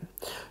 11.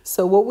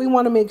 So what we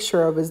want to make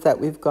sure of is that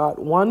we've got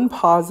one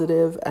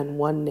positive and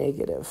one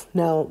negative.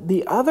 Now,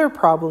 the other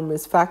problem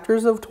is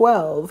factors of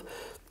 12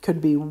 could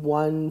be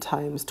 1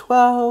 times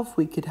 12,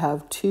 we could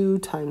have 2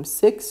 times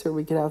 6, or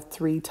we could have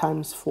 3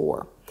 times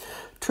 4.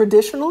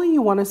 Traditionally,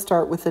 you want to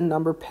start with a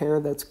number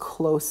pair that's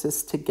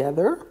closest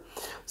together.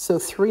 So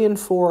 3 and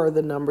 4 are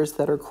the numbers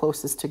that are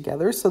closest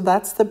together. So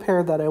that's the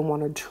pair that I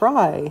want to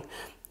try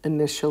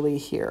initially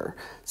here.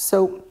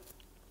 So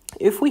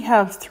if we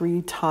have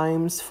 3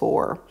 times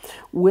 4,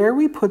 where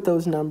we put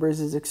those numbers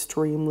is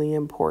extremely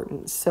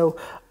important. So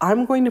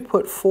I'm going to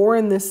put 4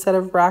 in this set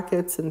of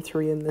brackets and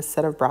 3 in this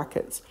set of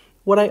brackets.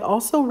 What I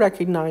also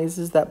recognize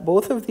is that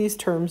both of these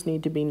terms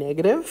need to be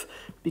negative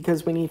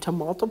because we need to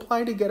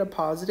multiply to get a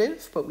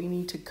positive, but we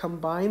need to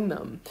combine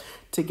them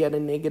to get a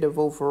negative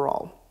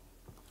overall.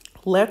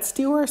 Let's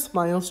do our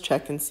smiles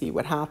check and see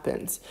what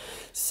happens.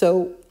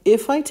 So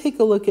if I take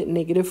a look at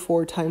negative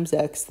 4 times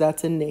x,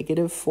 that's a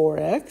negative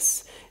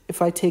 4x.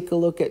 If I take a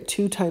look at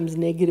 2 times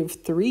negative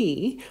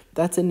 3,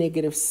 that's a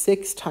negative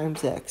 6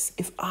 times x.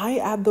 If I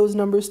add those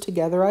numbers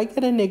together, I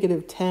get a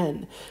negative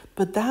 10.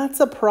 But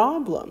that's a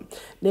problem.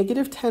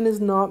 Negative 10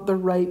 is not the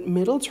right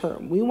middle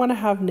term. We want to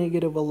have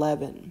negative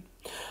 11.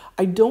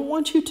 I don't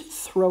want you to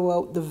throw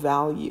out the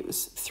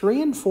values.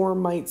 3 and 4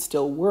 might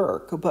still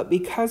work, but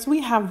because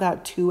we have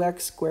that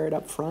 2x squared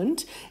up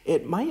front,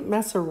 it might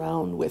mess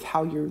around with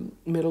how your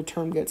middle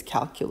term gets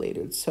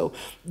calculated. So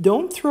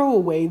don't throw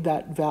away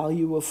that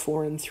value of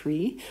 4 and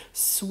 3.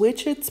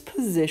 Switch its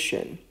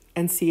position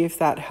and see if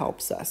that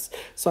helps us.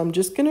 So I'm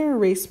just going to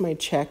erase my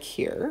check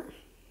here.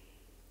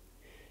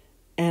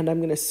 And I'm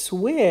going to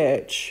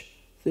switch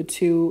the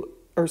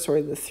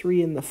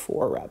 3 and the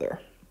 4 rather.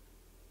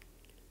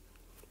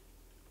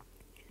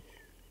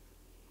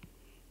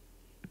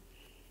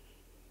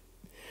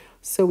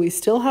 So we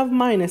still have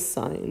minus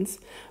signs,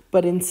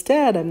 but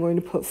instead I'm going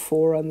to put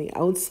 4 on the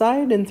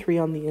outside and 3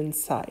 on the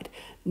inside.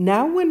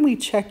 Now when we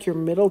check your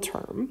middle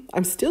term,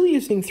 I'm still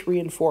using 3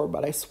 and 4,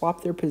 but I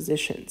swap their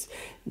positions.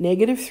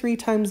 Negative 3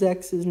 times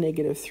x is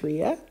negative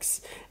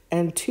 3x,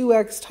 and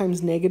 2x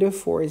times negative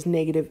 4 is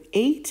negative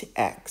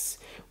 8x.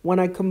 When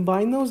I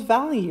combine those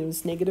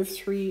values, negative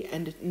 3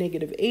 and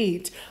negative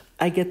 8,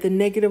 I get the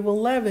negative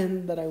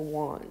 11 that I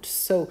want.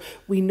 So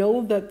we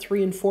know that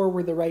 3 and 4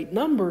 were the right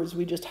numbers.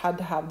 We just had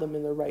to have them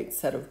in the right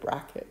set of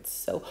brackets.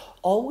 So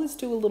always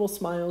do a little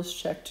smiles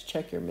check to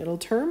check your middle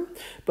term.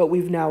 But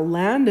we've now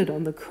landed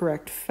on the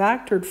correct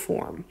factored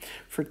form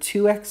for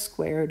 2x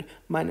squared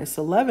minus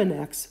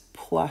 11x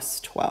plus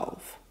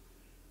 12.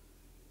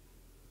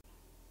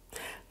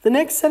 The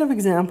next set of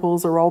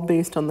examples are all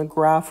based on the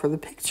graph or the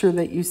picture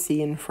that you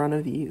see in front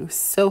of you.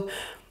 So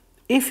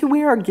if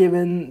we are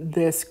given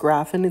this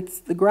graph, and it's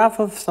the graph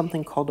of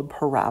something called a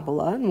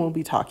parabola, and we'll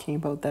be talking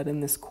about that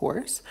in this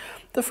course,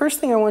 the first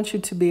thing I want you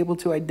to be able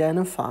to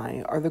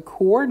identify are the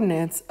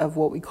coordinates of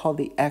what we call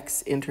the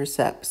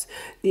x-intercepts.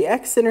 The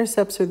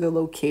x-intercepts are the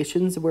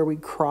locations where we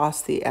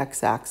cross the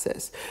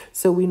x-axis.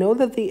 So we know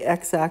that the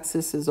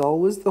x-axis is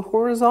always the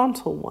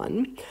horizontal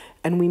one,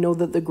 and we know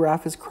that the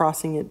graph is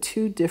crossing at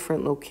 2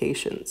 different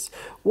locations.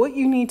 What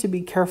you need to be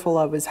careful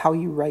of is how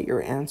you write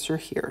your answer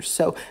here.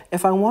 So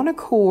if I want a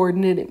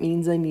coordinate, it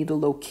means I need a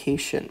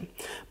location.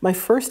 My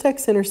first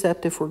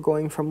x-intercept, if we're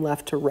going from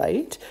left to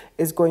right,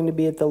 is going to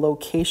be at the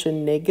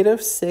location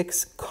negative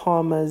 6,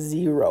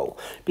 0,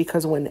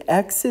 because when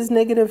x is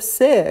negative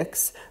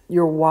 6,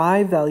 your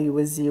y value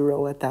is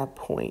 0 at that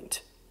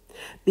point.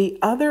 The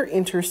other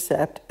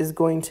intercept is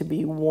going to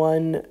be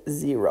 1,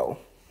 0.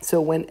 So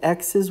when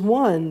x is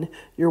 1,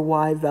 your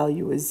y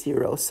value is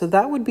 0. So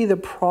that would be the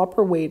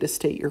proper way to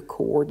state your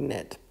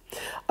coordinate.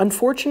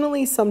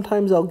 Unfortunately,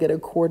 sometimes I'll get a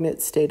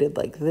coordinate stated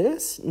like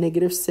this,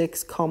 negative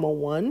 6,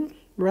 1,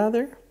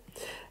 rather.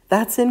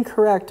 That's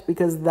incorrect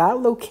because that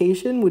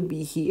location would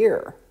be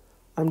here.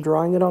 I'm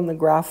drawing it on the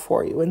graph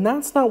for you, and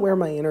that's not where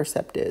my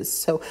intercept is.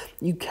 So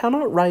you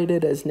cannot write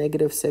it as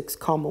 -6,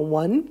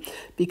 1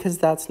 because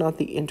that's not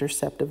the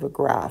intercept of a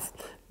graph.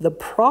 The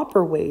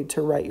proper way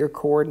to write your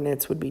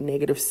coordinates would be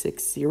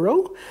 -6,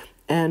 0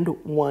 and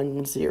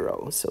 1,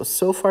 0.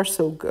 So far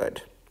so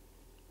good.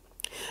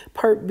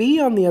 Part B,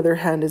 on the other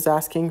hand, is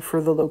asking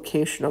for the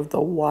location of the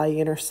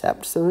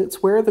y-intercept. So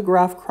it's where the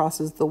graph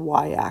crosses the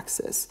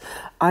y-axis.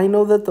 I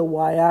know that the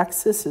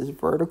y-axis is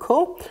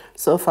vertical,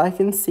 so if I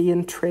can see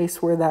and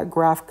trace where that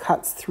graph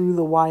cuts through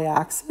the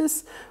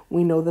y-axis,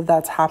 we know that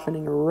that's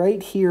happening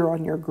right here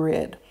on your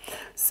grid.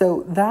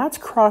 So that's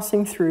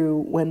crossing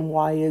through when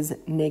y is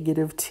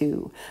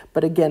 -2.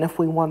 But again, if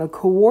we want a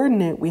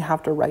coordinate, we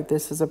have to write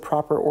this as a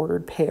proper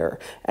ordered pair,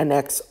 and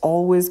x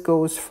always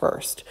goes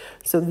first.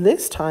 So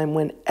this time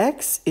when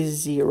x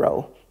is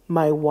 0,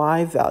 my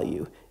y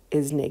value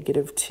is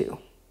 -2.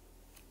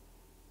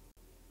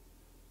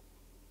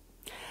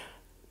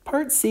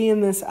 Part C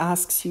in this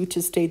asks you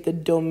to state the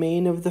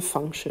domain of the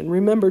function.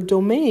 Remember,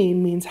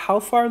 domain means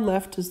how far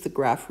left does the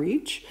graph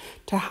reach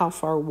to how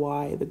far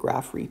y the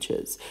graph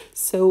reaches.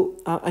 So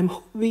I'm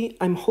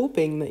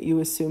hoping that you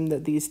assume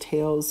that these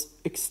tails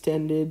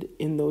extended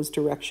in those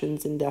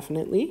directions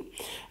indefinitely.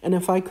 And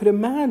if I could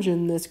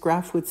imagine, this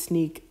graph would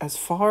sneak as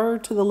far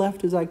to the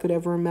left as I could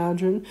ever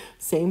imagine.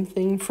 Same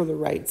thing for the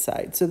right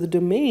side. So the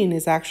domain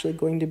is actually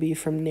going to be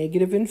from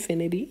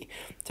 -infinity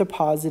to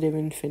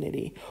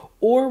 +infinity.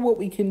 Or what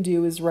we can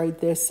do is write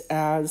this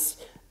as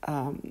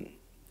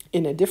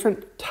in a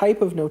different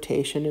type of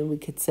notation, and we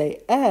could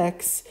say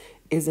x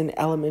is an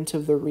element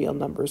of the real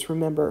numbers.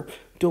 Remember,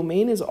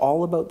 domain is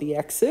all about the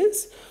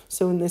x's.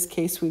 So in this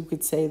case, we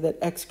could say that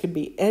x could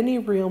be any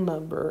real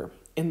number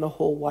in the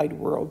whole wide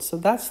world. So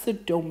that's the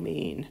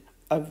domain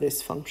of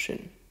this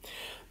function.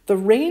 The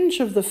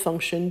range of the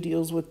function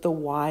deals with the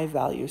y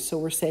value. So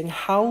we're saying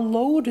how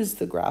low does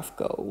the graph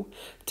go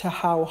to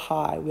how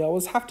high? We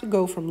always have to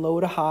go from low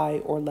to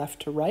high or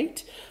left to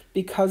right.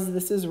 Because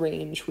this is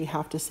range, we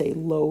have to say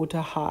low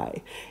to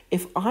high.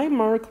 If I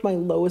mark my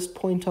lowest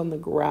point on the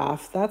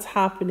graph, that's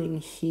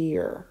happening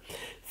here.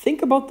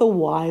 Think about the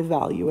y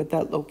value at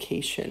that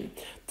location.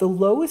 The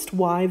lowest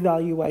y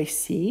value I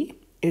see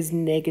is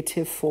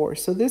 -4.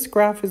 So this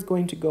graph is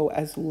going to go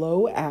as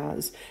low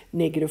as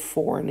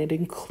 -4, and it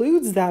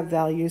includes that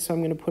value, so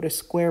I'm going to put a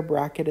square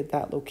bracket at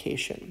that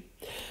location.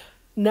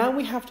 Now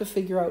we have to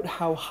figure out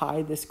how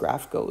high this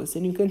graph goes,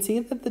 and you can see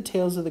that the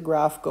tails of the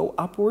graph go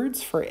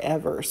upwards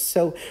forever.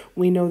 So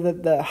we know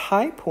that the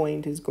high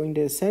point is going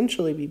to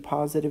essentially be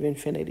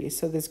 +infinity.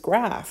 So this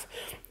graph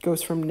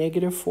goes from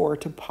 -4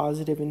 to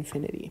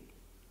 +infinity.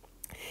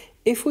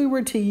 If we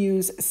were to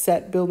use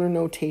set builder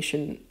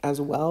notation as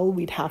well,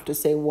 we'd have to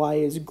say y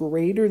is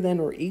greater than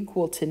or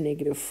equal to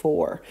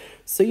 -4.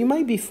 So you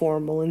might be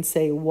formal and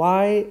say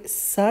y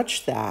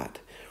such that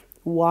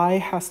y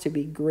has to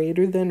be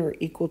greater than or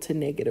equal to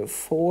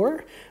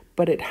 -4,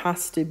 but it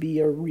has to be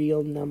a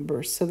real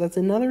number. So that's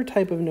another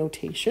type of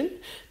notation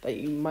that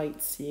you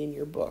might see in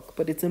your book.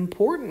 But it's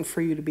important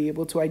for you to be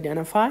able to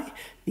identify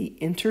the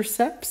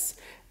intercepts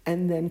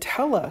and then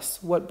tell us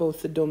what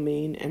both the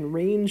domain and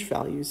range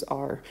values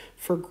are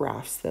for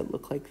graphs that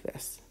look like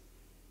this.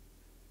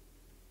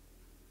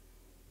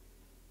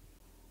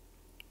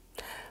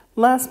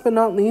 Last but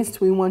not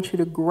least, we want you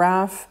to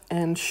graph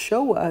and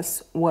show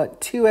us what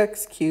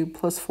 2x cubed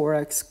plus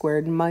 4x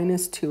squared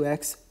minus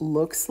 2x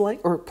looks like,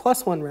 or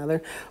plus 1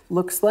 rather,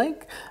 looks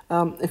like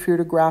if you're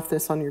to graph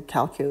this on your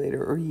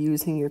calculator or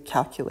using your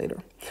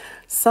calculator.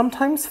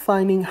 Sometimes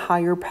finding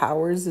higher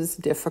powers is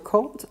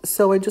difficult,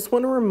 so I just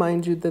want to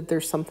remind you that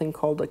there's something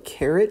called a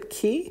caret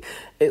key.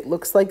 It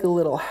looks like a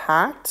little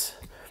hat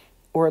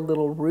or a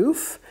little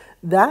roof.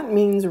 That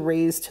means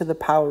raised to the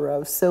power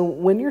of. So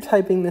when you're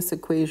typing this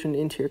equation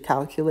into your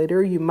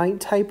calculator, you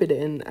might type it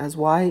in as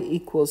y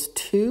equals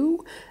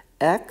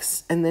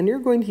 2x, and then you're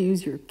going to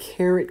use your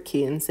caret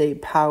key and say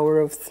power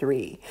of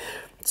 3.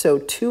 So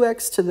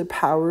 2x to the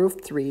power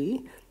of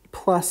 3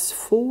 plus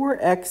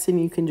 4x,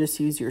 and you can just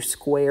use your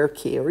square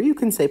key, or you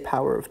can say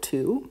power of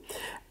 2.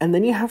 And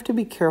then you have to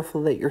be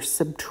careful that you're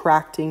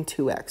subtracting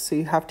 2x. So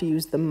you have to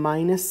use the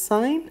minus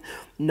sign,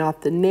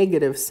 not the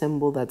negative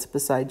symbol that's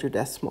beside your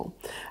decimal.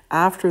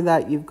 After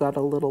that, you've got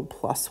a little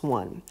plus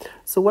 1.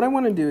 So what I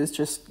want to do is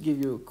just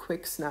give you a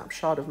quick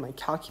snapshot of my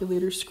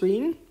calculator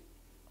screen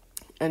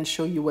and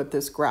show you what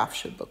this graph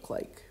should look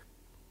like.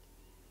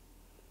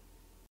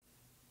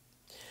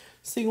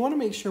 So you want to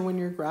make sure when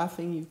you're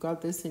graphing, you've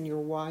got this in your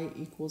y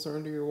equals or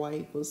under your y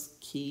equals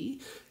key.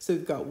 So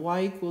you've got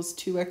y equals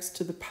 2x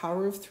to the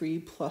power of 3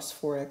 plus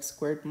 4x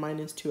squared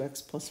minus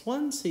 2x plus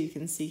 1. So you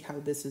can see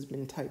how this has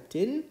been typed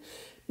in.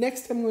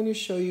 Next, I'm going to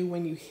show you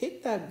when you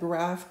hit that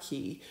graph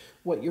key,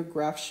 what your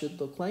graph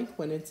should look like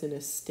when it's in a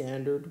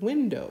standard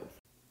window.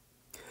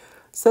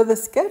 So the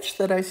sketch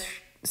that I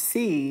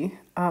C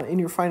in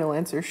your final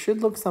answer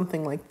should look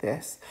something like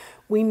this.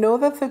 We know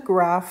that the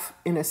graph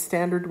in a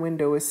standard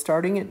window is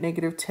starting at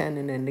 -10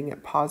 and ending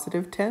at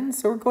 +10.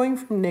 So we're going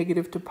from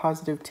negative to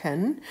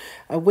 +10.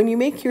 When you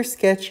make your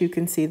sketch, you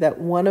can see that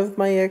one of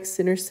my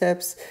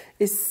x-intercepts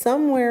is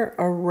somewhere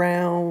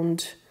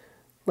around,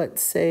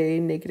 let's say,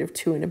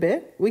 -2 and a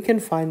bit. We can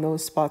find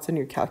those spots on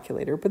your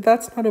calculator, but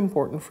that's not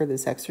important for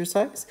this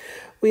exercise.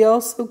 We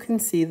also can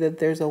see that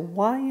there's a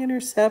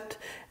y-intercept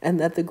and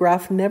that the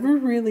graph never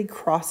really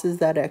crosses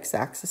that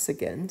x-axis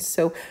again.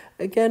 So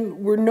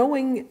again, we're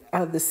knowing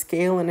the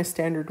scale in a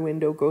standard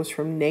window goes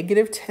from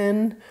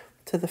 -10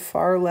 to the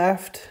far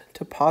left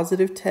to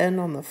 +10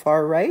 on the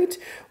far right.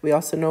 We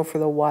also know for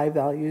the y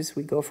values,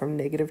 we go from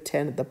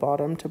 -10 at the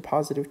bottom to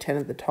 +10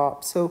 at the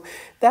top. So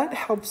that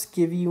helps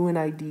give you an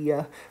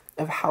idea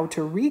of how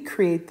to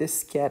recreate this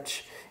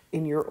sketch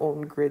in your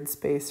own grid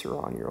space or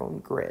on your own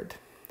grid.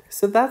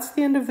 So that's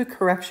the end of the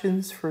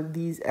corrections for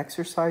these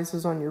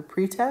exercises on your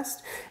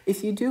pretest.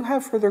 If you do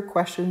have further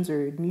questions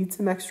or need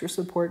some extra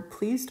support,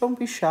 please don't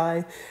be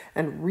shy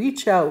and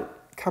reach out.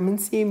 Come and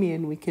see me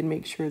and we can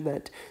make sure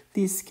that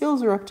these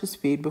skills are up to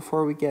speed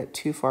before we get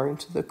too far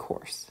into the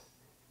course.